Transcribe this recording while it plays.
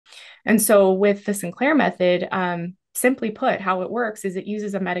And so with the Sinclair method, simply put, how it works is it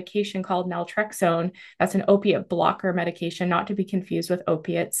uses a medication called naltrexone. That's an opiate blocker medication, not to be confused with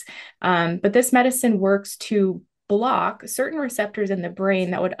opiates. But this medicine works to block certain receptors in the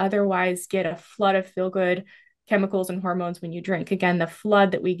brain that would otherwise get a flood of feel good chemicals and hormones when you drink. Again, the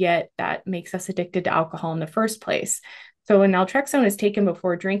flood that we get that makes us addicted to alcohol in the first place. So when naltrexone is taken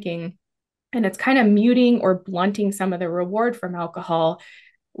before drinking, and it's kind of muting or blunting some of the reward from alcohol,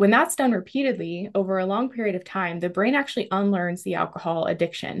 when that's done repeatedly over a long period of time, the brain actually unlearns the alcohol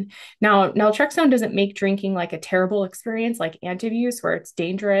addiction. Now, naltrexone doesn't make drinking like a terrible experience like antabuse, where it's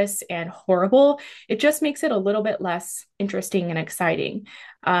dangerous and horrible. It just makes it a little bit less interesting and exciting.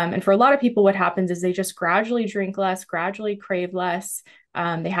 And for a lot of people, what happens is they just gradually drink less, gradually crave less.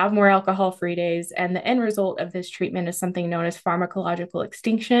 They have more alcohol-free days, and the end result of this treatment is something known as pharmacological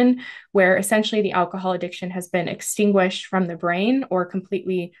extinction, where essentially the alcohol addiction has been extinguished from the brain or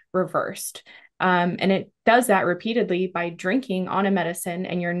completely reversed. And it does that repeatedly by drinking on a medicine,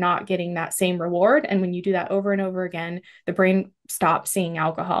 and you're not getting that same reward. And when you do that over and over again, the brain stops seeing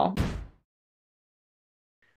alcohol.